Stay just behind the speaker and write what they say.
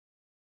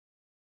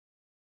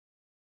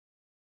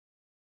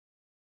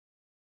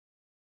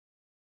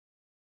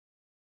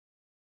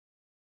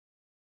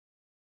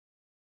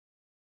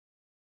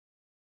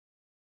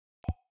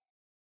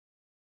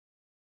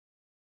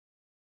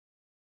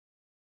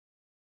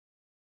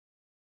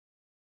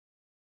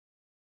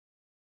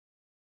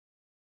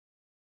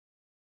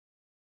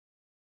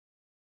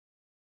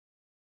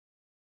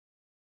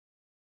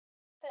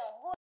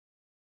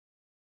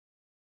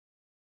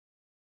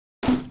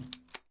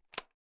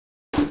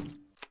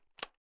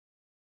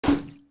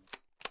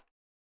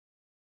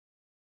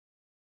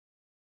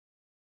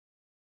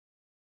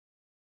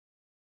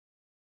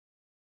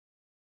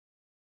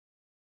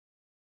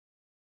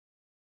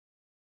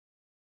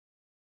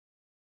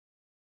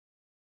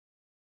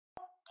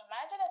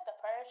Imagine if the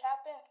purge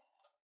happened.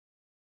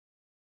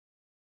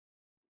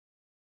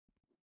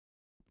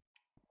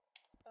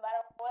 By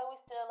the way, we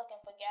still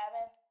looking for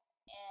Gavin,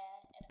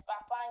 and if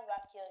I find you,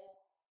 I'll kill you.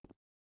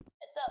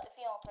 It's up if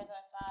you on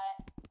prison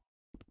side.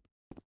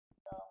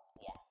 So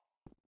yeah.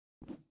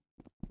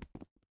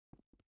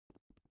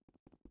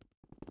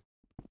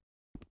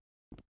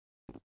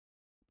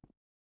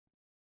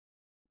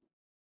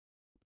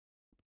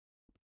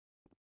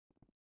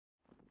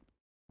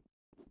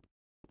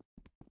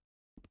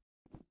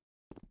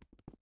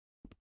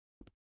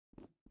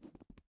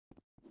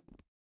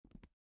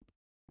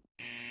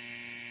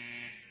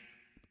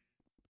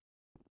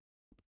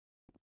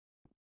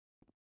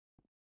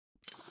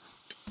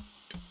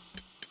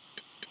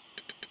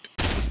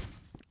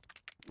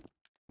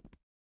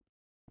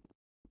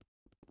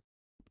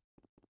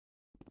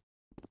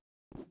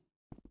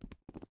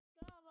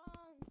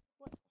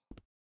 What?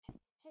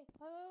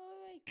 Hey,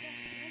 wait.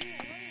 Come here.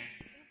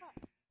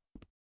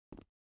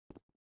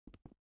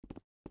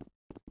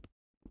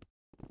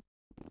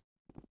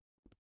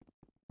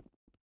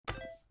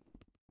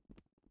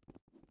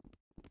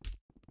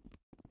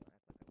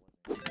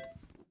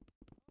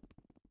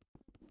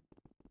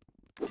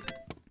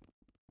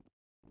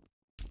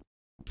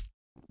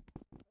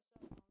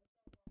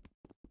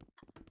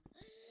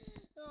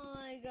 Oh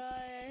my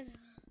god.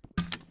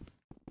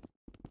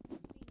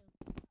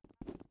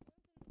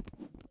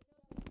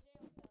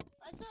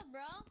 What's up,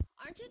 bro?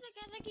 Aren't you the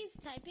guy that keeps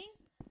typing?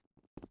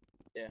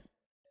 Yeah.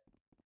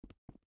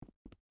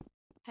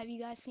 Have you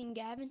guys seen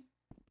Gavin?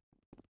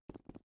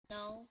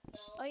 No.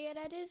 Oh yeah,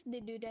 that is the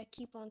dude that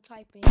keep on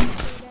typing. You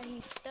say that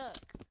he's stuck.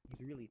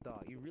 You really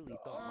thought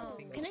Oh, my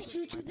fingers can I slipped.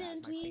 shoot you My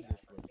then, bad, please? my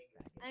fingers slipped,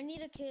 faggot. I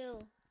need a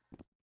kill.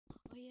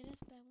 Oh yeah, that's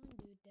that one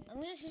dude that... I'm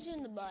gonna shoot you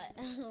in the butt.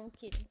 I'm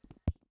kidding.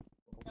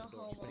 No Open the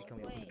door. homo. Somebody come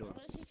here, Wait, open the door. I'm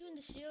gonna shoot you in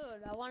the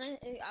shield. I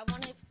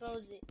wanna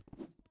expose it.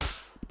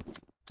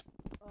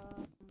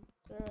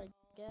 Sure, I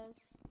guess.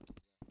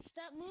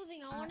 Stop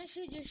moving. I wanna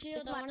shoot your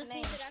shield. It's I my wanna see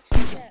name. if it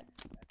actually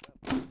checks.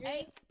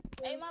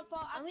 Hey, my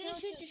fault. I'm gonna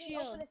shoot your He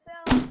shield. opened the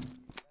cell.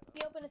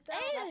 He opened the cell.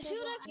 Hey, I the killed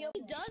shield him. He actually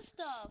opened it. does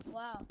stuff.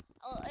 Wow.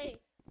 Oh, hey.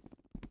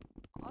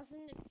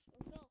 Awesomeness.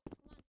 Let's go.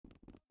 Come on.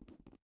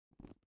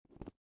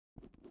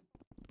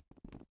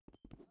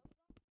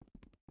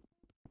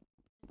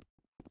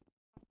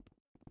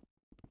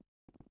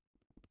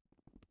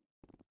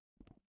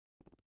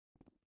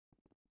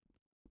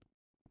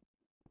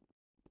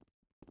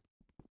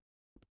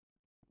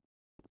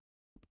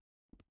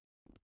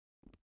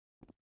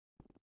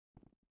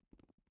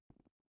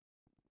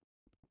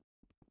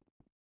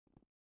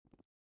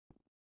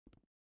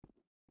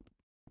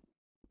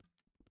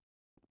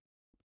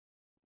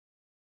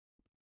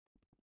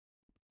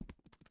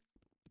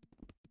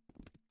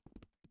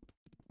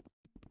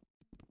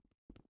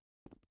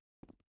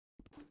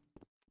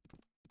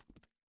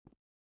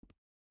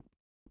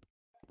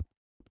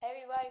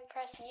 Everybody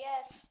press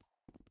yes.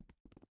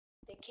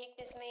 They kicked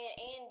this man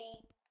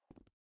Andy.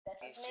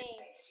 That's his name.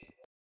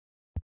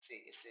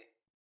 See.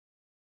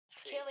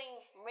 Killing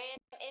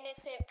random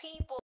innocent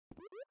people.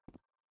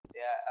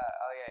 Yeah,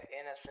 oh yeah,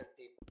 innocent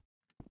people.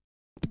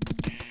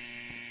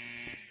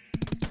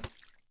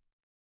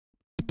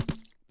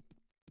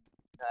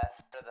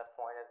 That's sort of the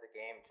point of the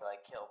game, to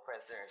like kill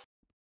prisoners.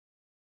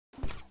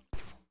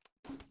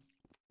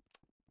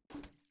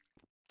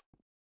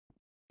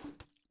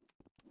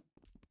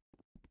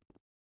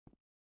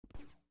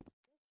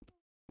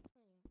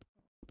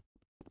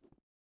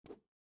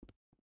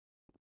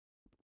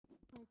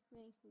 I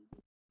think we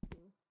do.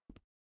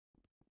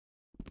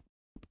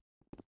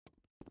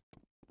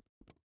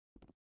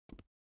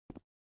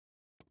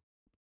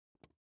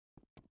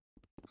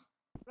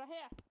 Right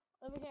here.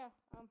 Over here.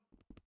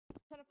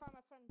 Trying to find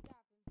my friend Gavin.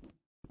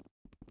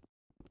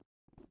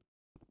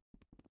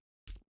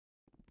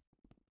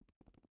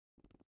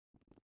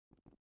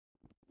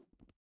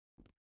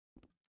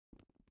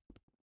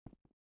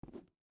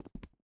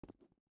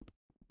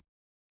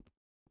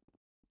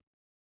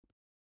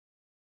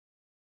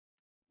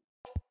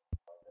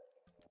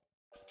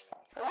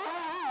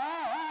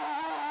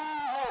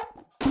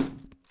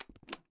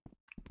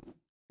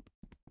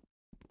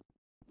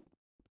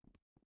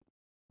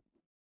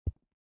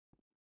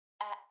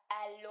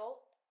 Hello?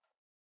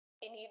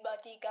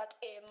 Anybody got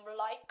him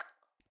like?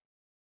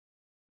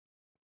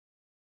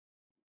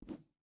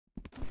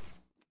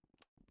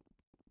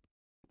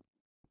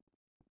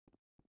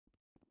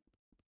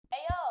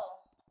 Hey yo,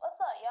 what's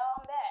up y'all?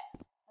 I'm back.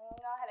 You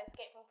know how to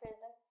escape from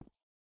prison.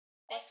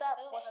 What's up?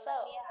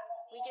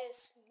 We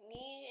just,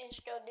 me and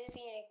Stro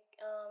Dizzy and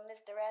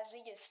Mr. Raz,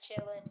 we just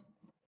chilling.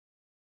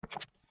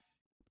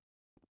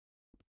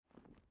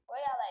 Where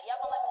y'all at?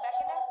 Y'all gonna let me back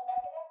in there?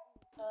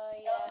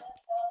 Yeah.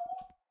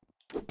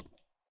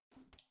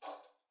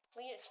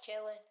 We just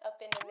chilling up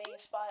in the main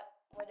spot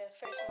where the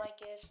first mic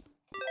is.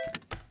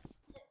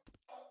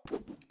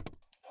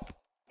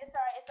 It's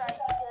alright.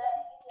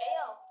 Hey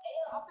yo,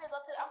 I'm finna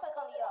come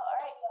to y'all,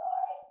 alright?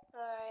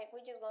 Alright, we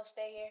just gonna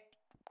stay here.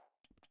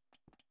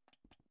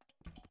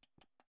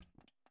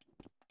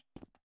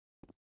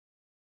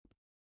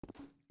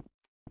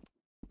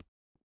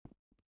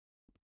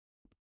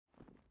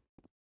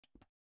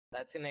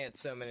 That's gonna get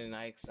so many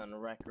likes on the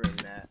record in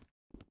that.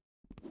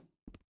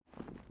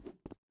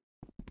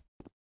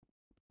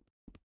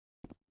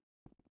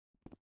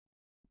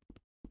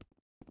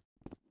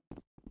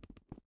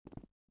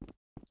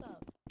 What's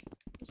up?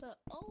 What's up?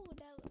 Oh,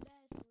 that's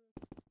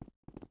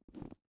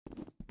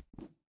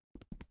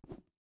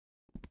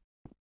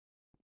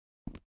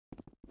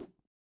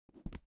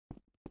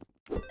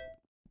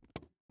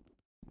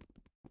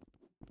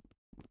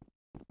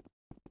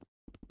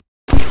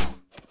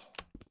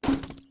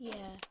yeah,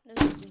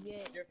 that's what you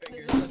get. Your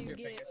fingers, That's what lift you your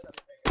get. fingers, up,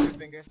 your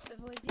fingers.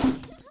 That's what you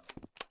get.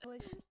 That's what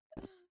you get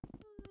for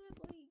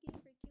killing me.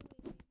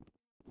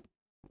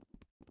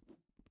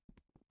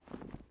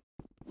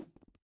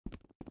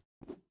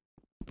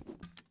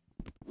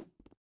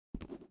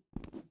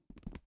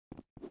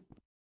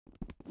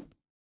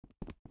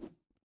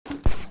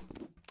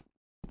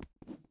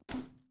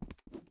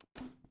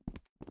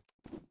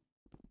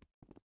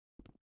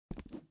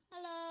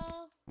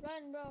 Hello,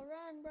 run,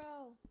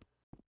 bro.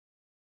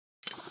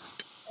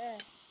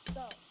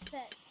 Go,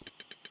 pet.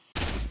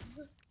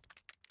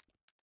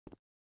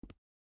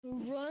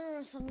 Run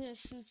or something gonna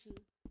shoot you.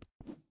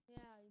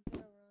 Yeah, you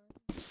better run.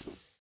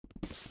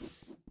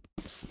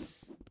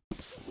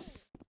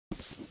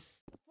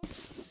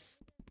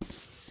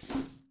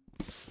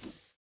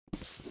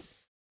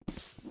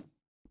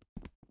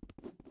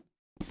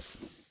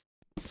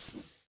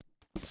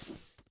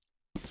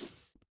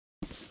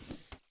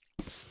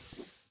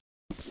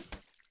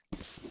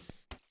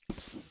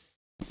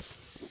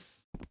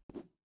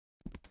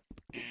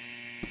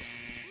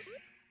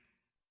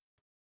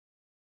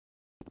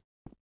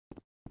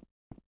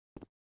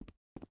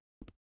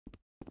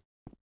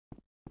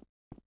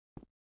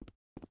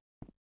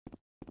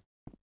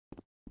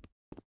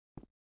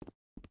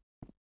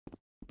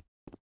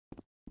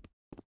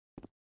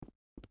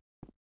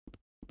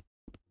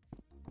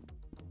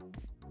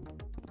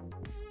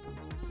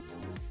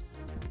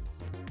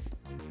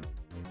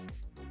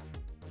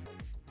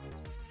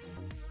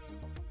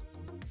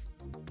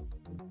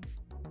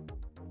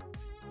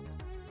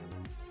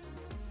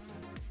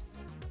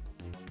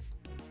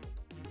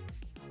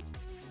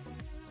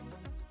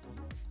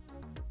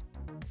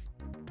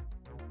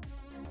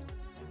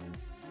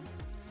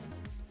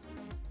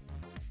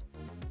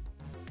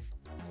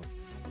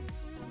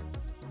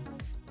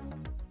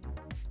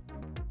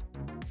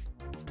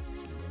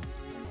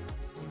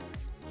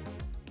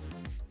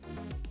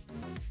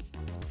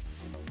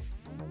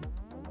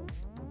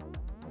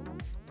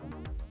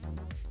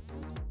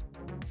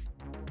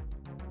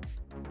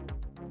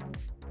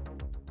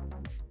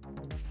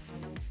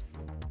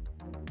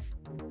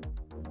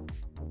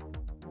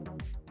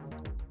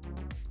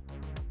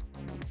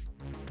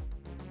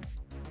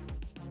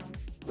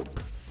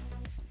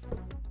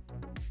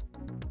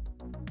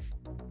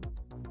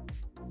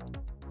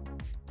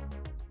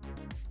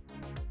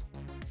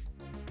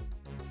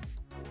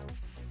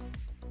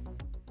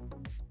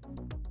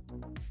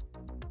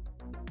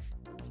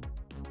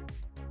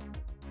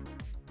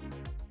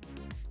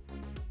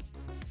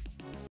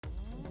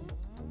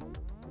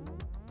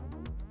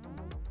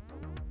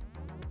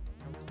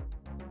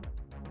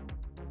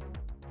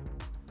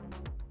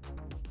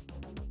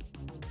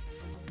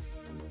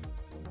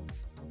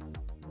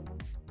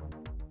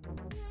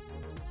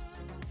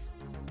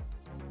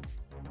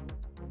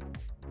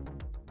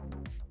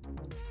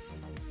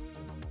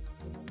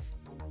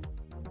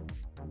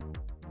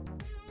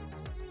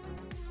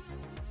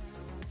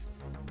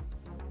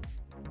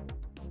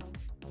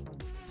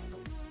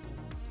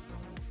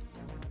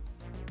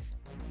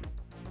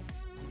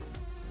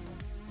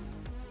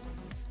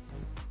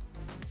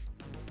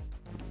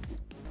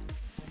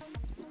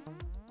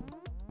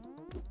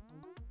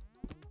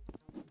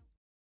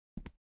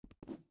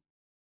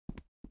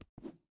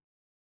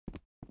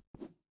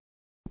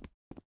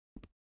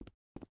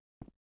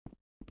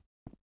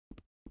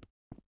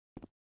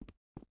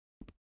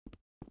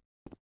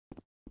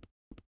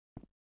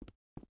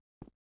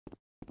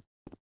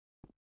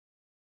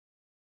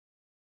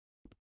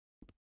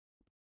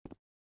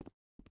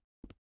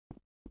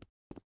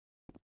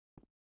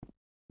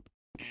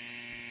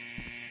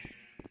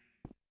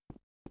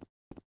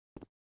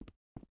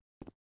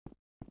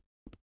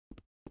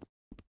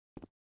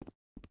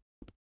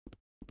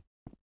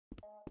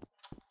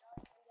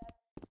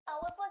 I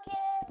was looking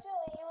at you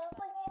and you was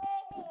looking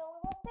at me and we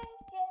were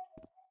thinking,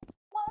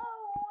 whoa,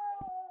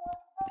 whoa,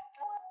 whoa,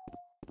 whoa.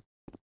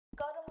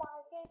 Go to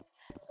Marcus,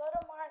 go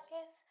to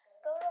Marcus,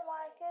 go to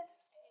Marcus.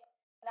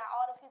 Now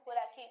all the people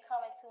that keep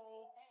coming to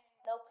me,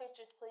 no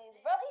pictures please.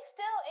 Bro, he's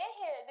still in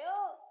here,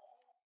 dude.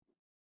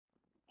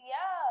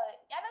 Yeah,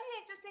 I know you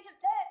ain't just see his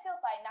dad too.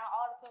 Like now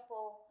all the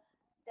people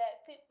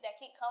that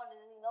keep coming to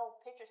me, no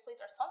pictures please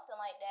or something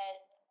like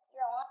that.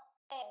 You're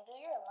lame, dude,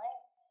 you're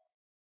lame.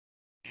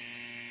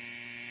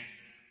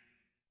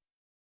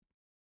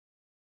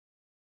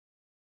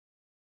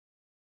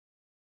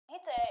 He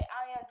said,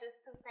 I am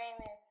just too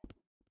famous.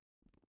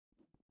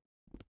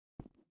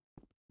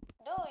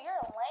 Dude,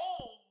 you're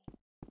lame.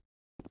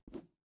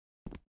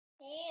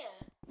 Yeah.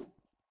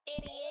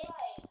 Idiot.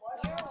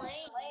 You're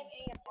lame. Lame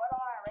and you're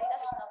borderline racist.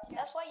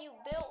 you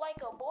built like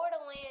a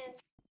Borderlands.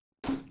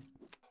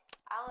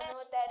 I don't know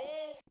what that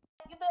is.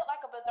 You built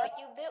like a berserker. Like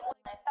you built one.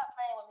 Stop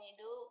playing with me,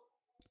 dude.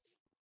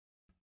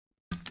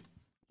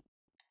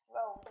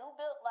 Bro,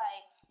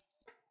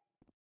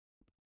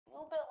 you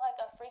built like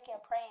a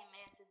freaking praying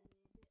mantis.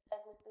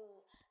 Ugly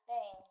dude.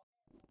 Dang.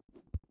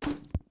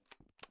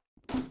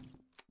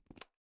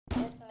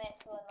 It's meant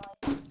to annoy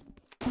you.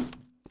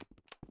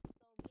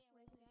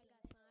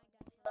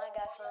 I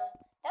got some.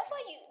 That's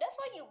why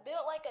you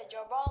built like a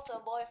Gibraltar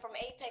boy from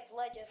Apex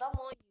Legends. I'm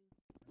on you.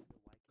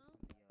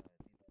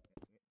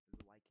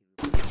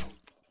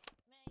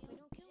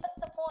 What's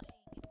the point?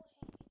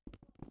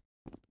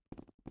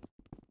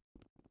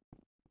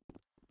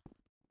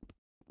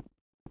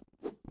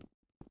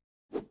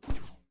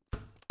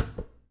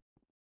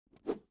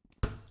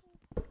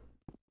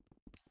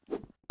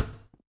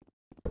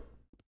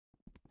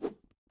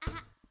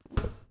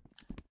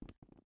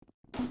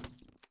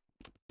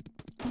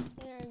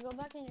 Here, go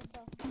back in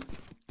yourself.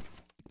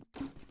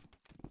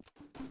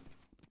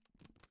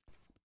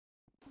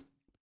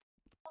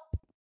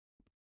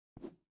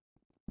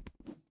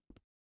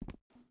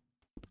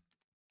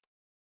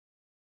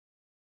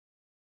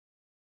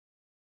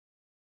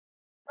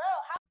 Bro,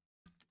 how?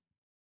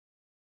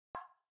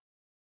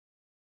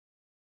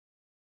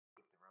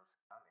 Keep the roast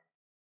coming.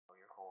 Oh,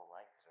 your whole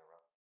life is a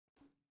roast.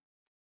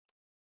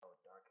 Oh,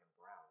 dark and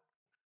brown.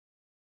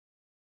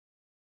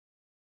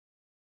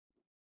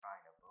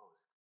 Trying to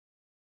boast.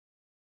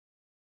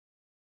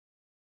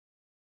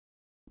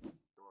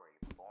 Story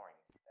boring.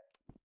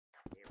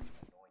 Scary,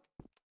 annoying.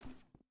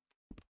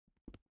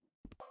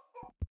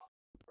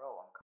 Bro,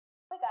 I'm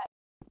We got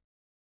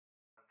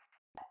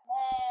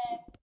man.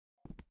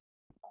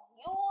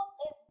 You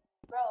is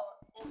bro,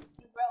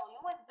 you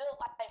was built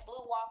like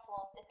blue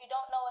waffles. If you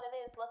don't know what it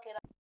is, look it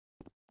up.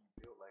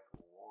 built like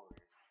a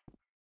walrus.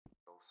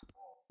 So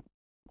small.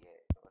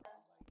 Yet,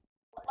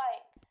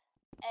 Like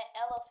an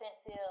elephant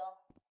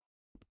seal.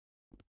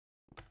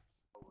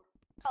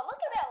 Oh, look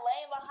at that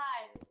lane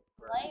behind.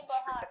 Lane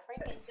behind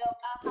freaking joke.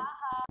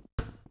 Ha.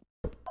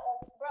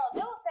 Bro,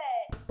 dude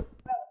said,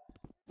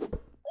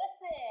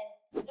 listen,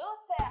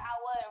 dude said I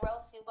wouldn't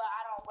roast you, but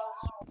I don't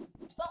roast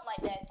you. Something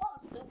like that.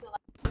 Something stupid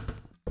like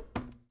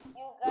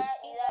You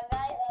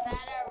guys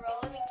better roll.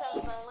 Let me tell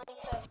you something.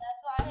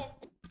 that's why his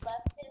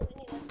left him when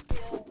he was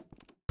too.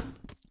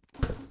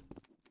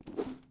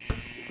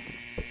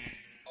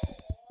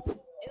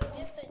 It was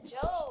just a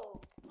joke.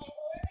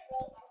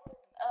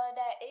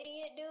 That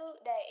idiot dude,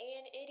 that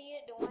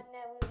idiot, the one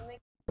that we was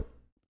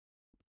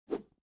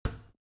making.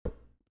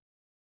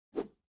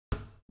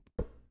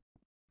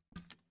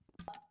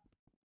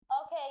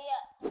 Okay,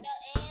 yeah, the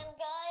and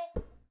guy,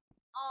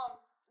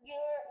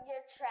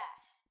 you're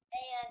trash,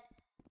 and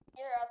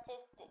you're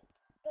autistic,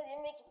 because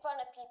you're making fun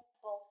of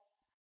people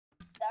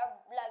that are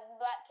like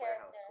black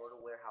Warehouse. characters. Go to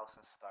warehouse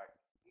and start.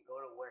 You go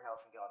to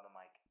warehouse and get on the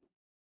mic.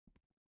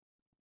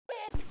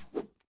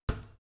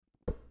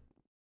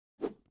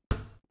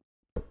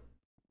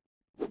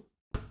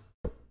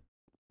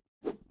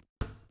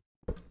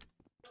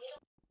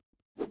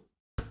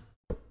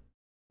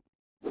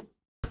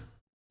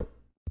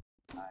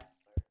 Alright,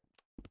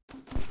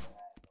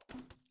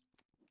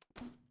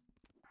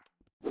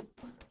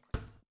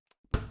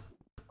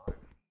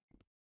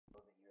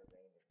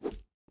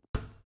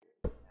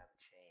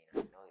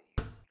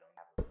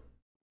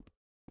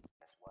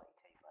 Guess what? He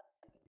tastes like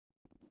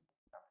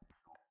something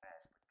so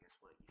fast, but guess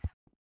what?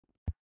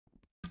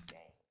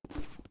 Dang.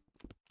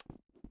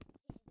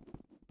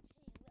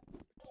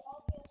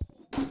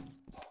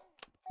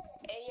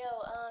 Hey yo,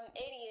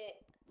 idiot.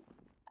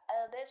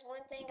 There's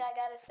one thing I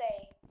gotta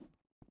say.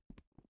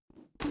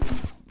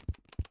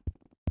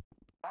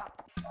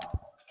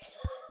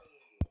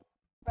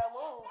 Bro,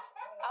 move.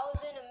 I was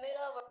in the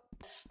middle of a.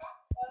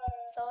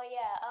 So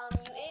yeah,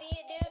 you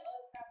idiot dude.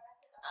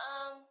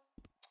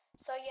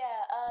 So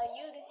yeah,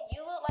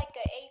 you look like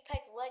an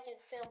Apex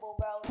Legends symbol,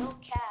 bro. No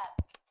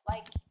cap.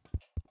 Like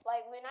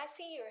when I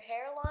see your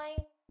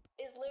hairline,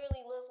 it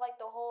literally looks like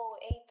the whole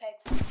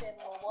Apex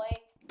symbol, boy.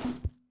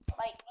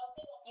 Like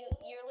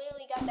you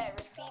literally got that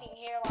receding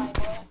hairline,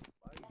 bro.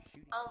 Why are you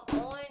shooting? I'm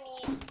on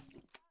you.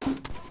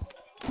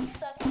 You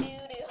suck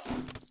doo-doo.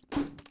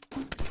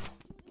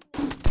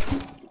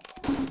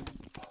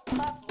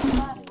 Pop him.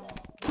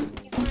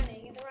 He's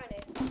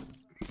running.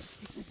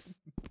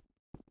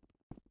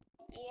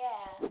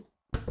 Yeah.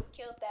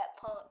 Killed that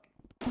punk.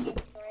 He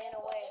ran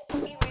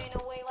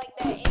away like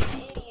that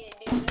idiot,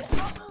 dude.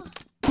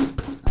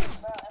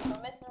 Bro, and for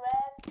Mr.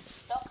 Red,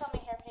 don't come in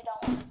here if you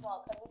don't want to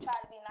smoke, because we try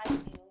to be nice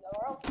to you. Your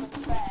roast was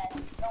trash.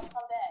 Don't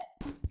come back.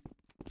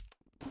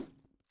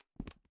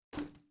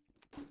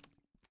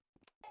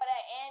 For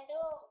that and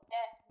dude,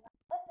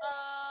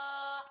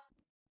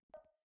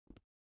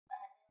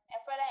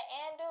 and for that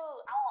and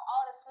dude, I want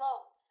all the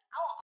smoke. I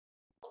want all the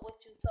smoke with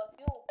you. So if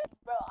you,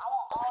 bro, I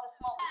want all the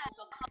smoke with you.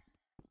 So come.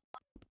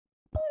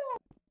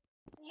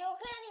 You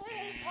can't even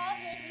be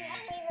talking. You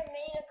haven't even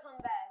made a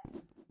comeback.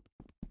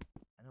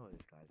 I know where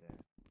this guy's at.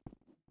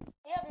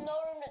 You have no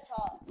room to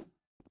talk.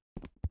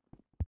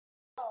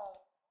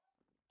 Oh,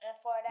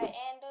 for that.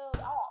 And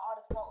dude, I want all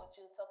the smoke with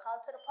you. So come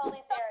to the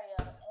police area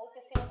and we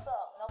can see what's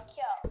up. No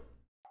cap.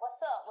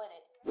 What's up with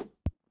it?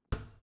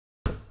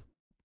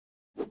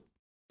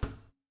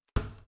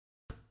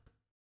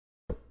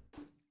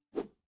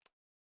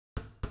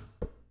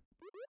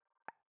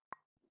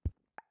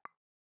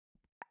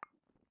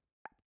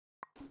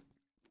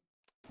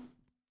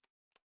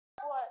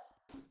 What?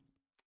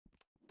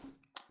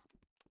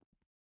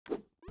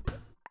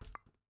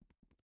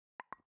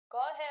 Go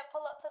ahead,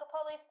 pull up to the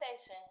police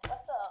station.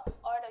 What's up?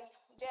 Or the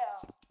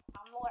jail.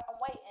 I'm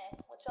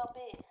waiting with your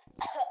bitch.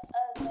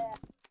 Yeah.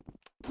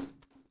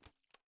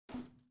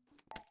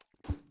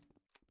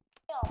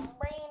 I'm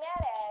bringing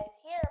that ass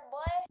here,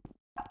 boy.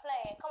 Stop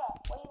playing. Come on,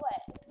 where you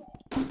at?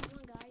 Come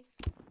on, guys.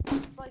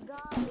 My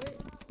God,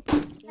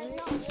 Hey,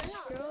 no, you're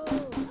not. bro.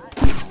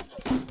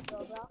 Go,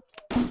 bro.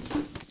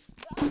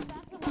 Drop the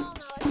basketball,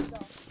 now let's go.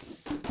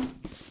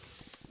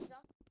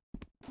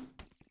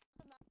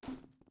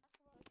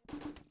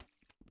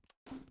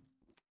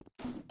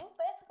 You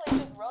basically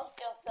just roast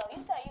yourself.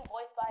 You said you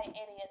voiced by an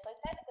idiot, so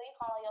technically you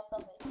calling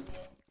yourself an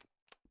idiot.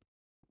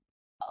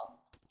 Oh.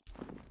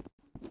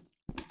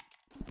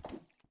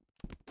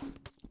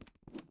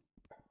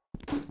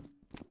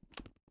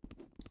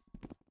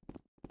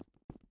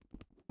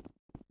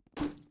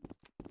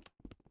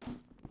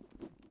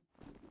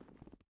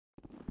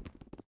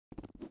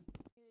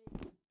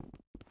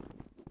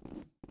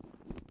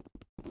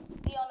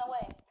 Be on the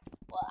way.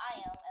 Well, I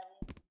am, at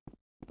least.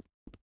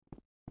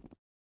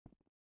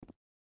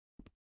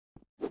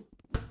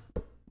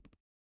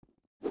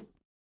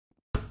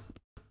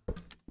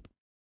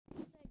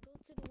 Go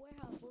to the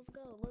warehouse. Let's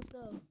go. Let's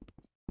go.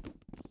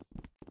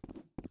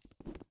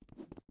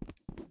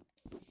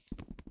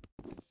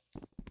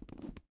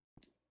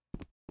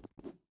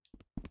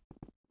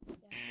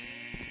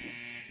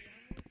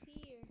 Almost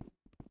here.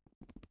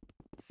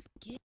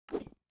 Skip.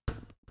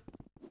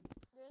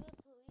 There's a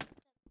police.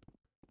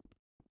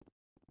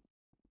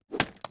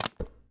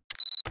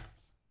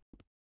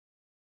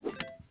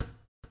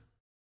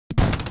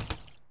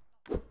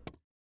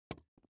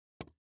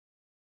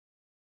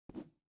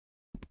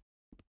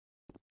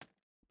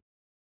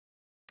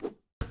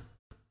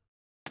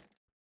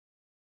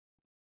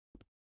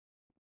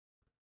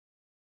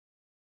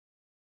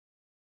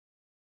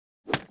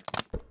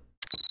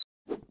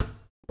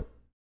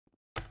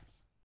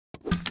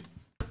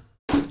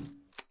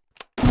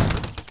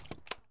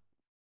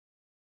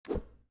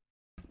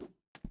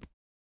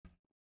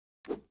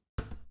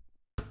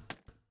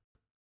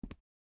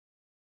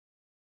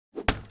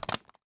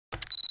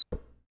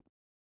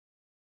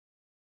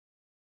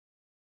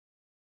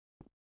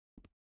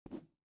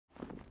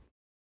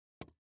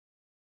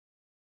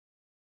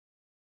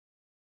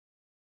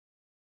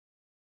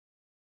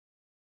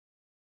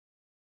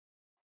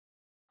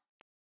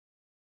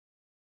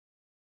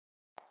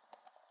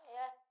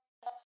 Yeah.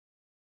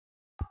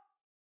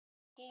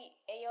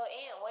 Hey, yo,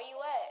 Aunt, where you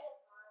at?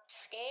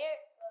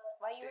 Scared?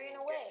 Why you ran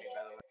away?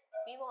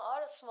 We want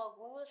auto smoke.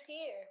 We was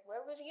here.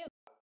 Where was you?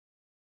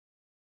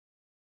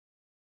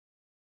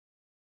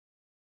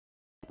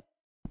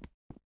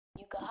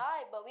 You could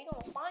hide, but we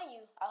gonna find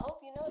you. I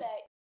hope you know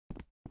that.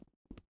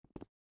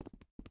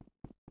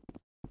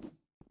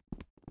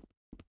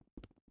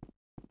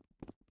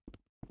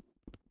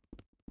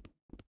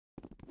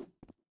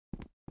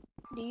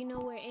 Do you know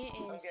where Aunt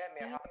Come is? get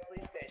me. I'm at the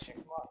police station.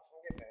 Come on,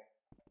 come get me.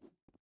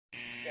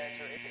 You guys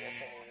are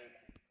idiots and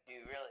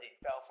you really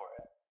fell for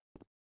it.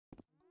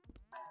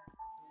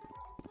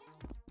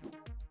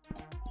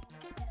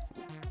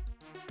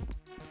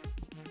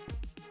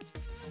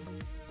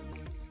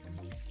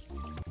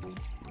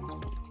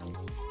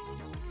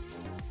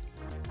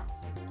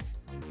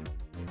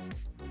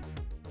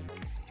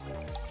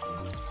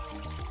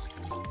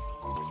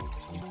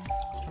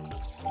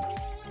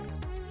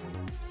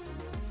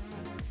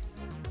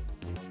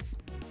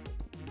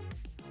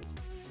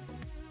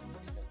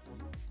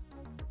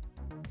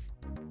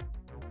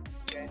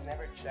 You guys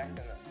never checked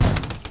in the...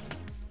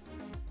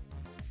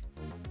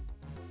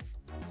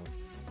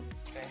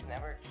 You guys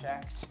never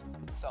checked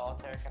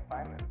solitary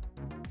confinement.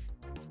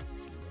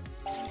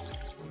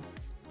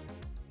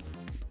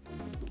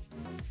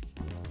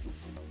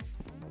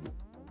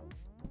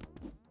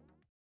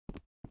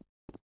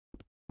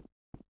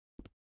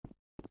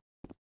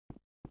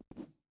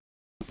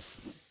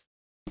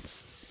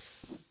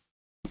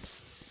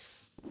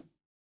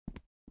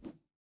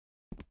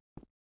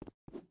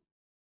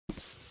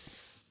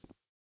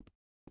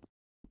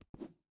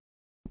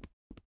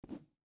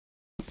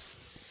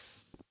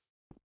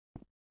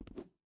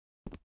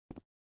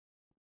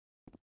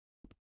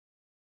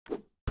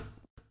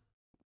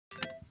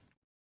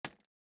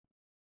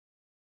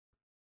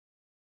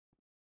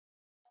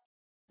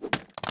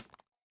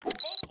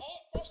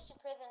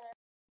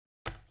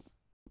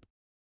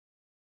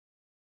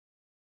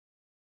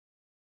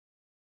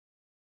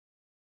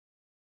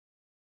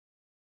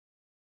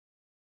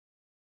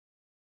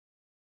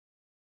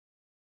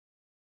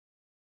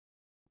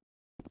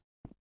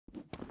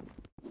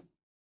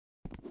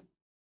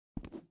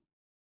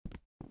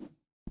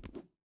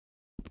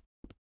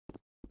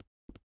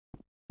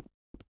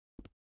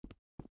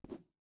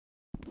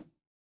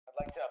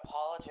 like to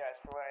apologize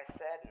for what I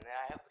said, and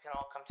I hope we can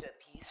all come to a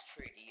peace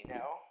treaty, you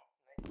know?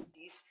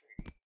 Peace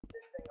treaty.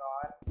 This thing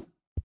on.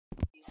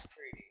 Peace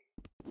treaty.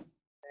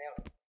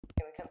 Anyway,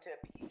 can we come to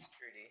a peace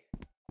treaty?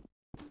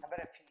 How about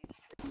a peace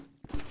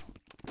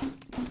treaty?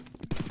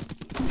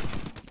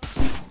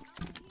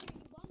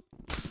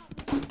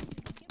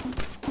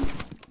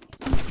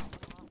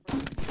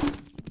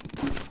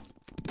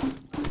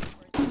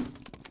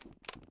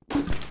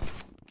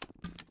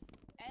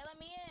 Hey, let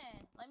me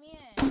in. Let me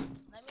in.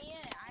 Let me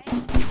in.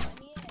 Let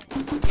me in.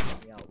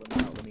 Let me out, let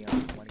me out, let me out.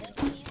 I wanna get Let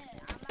out. me in.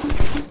 I'm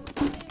not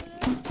gonna get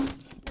in.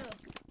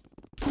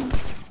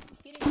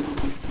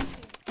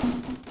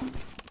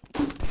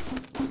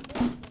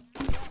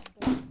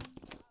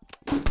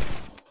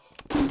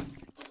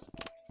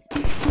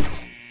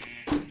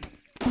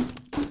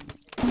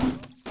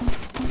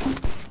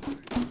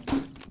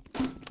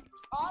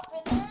 All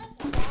prisoners,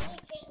 Johnny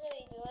can't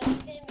really do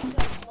anything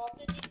because most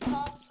of these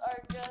cops are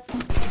just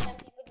random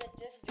people that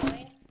just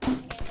joined,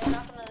 and they're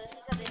not gonna listen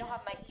because they don't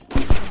have mics.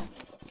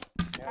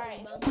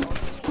 Alright, I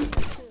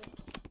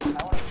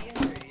want a peace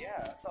treaty,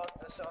 yeah.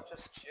 So I'll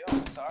just chill.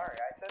 Sorry,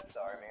 I said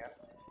sorry, man.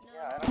 no,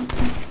 Yeah, I don't...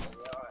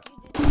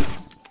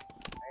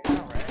 I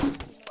know, right?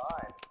 It's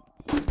fine.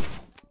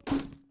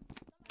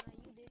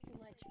 you did too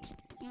much.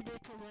 You did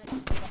too much.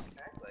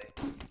 Exactly.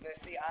 No,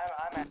 see,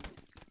 I'm at...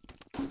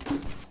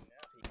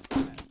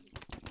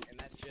 And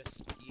that's just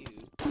you.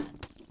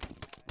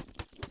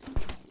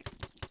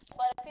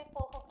 But the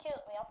people who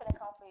killed me, I'm gonna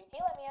come for you. Can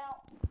you let me out?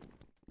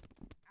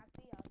 I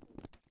see y'all.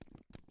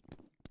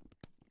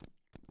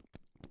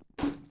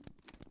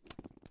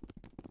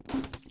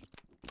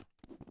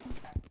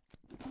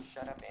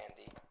 Shut up,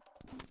 Andy.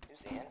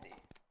 Who's Andy?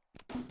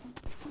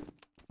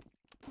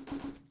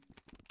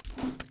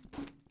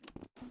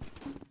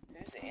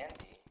 Who's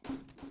Andy?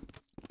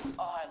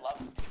 Oh, I love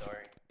the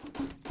story.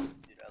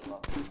 Dude, I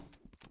love it.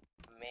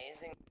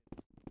 Amazing.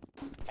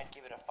 I'd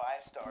give it a 5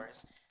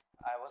 stars.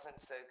 I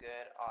wasn't so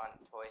good on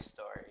Toy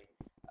Story.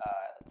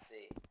 Let's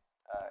see.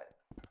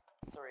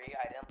 3,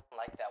 I didn't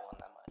like that one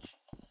that much.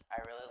 I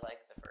really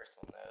liked the first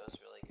one though. It was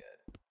really good.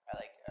 I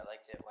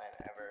liked it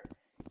whenever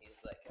he's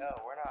like,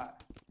 oh, we're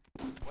not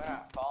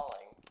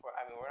falling. We're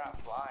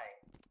not flying.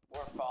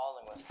 We're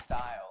falling with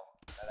style.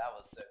 Now, that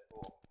was so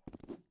cool.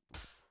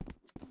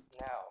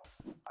 Now,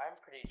 I'm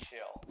pretty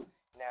chill.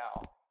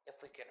 Now,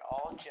 if we could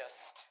all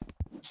just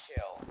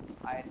chill,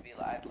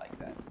 I'd like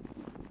that.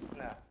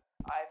 No,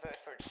 I vote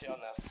for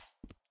chillness.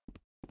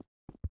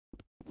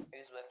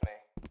 Who's with me?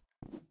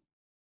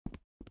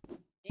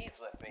 He's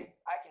with me.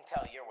 I can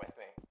tell you're with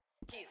me.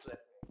 He's with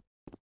me.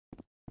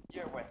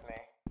 You're with me.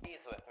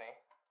 He's with me.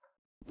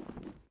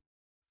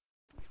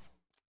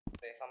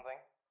 Say something?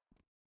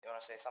 You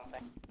wanna say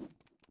something?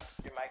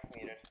 Your mic's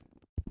muted.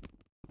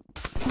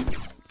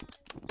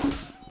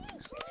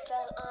 So,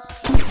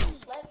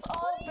 let's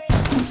all bring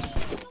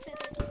peace to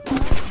this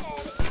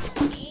one-head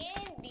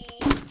Andy.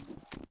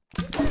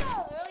 You thought I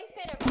was really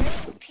finna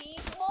bring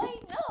peace, boy?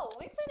 No,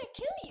 we finna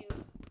kill you.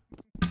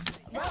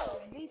 No,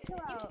 Be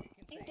chill out.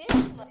 you did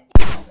too much.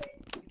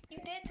 You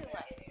did too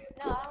much.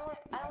 No,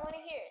 I don't want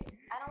to hear it.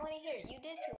 I don't want to hear it. You did too much.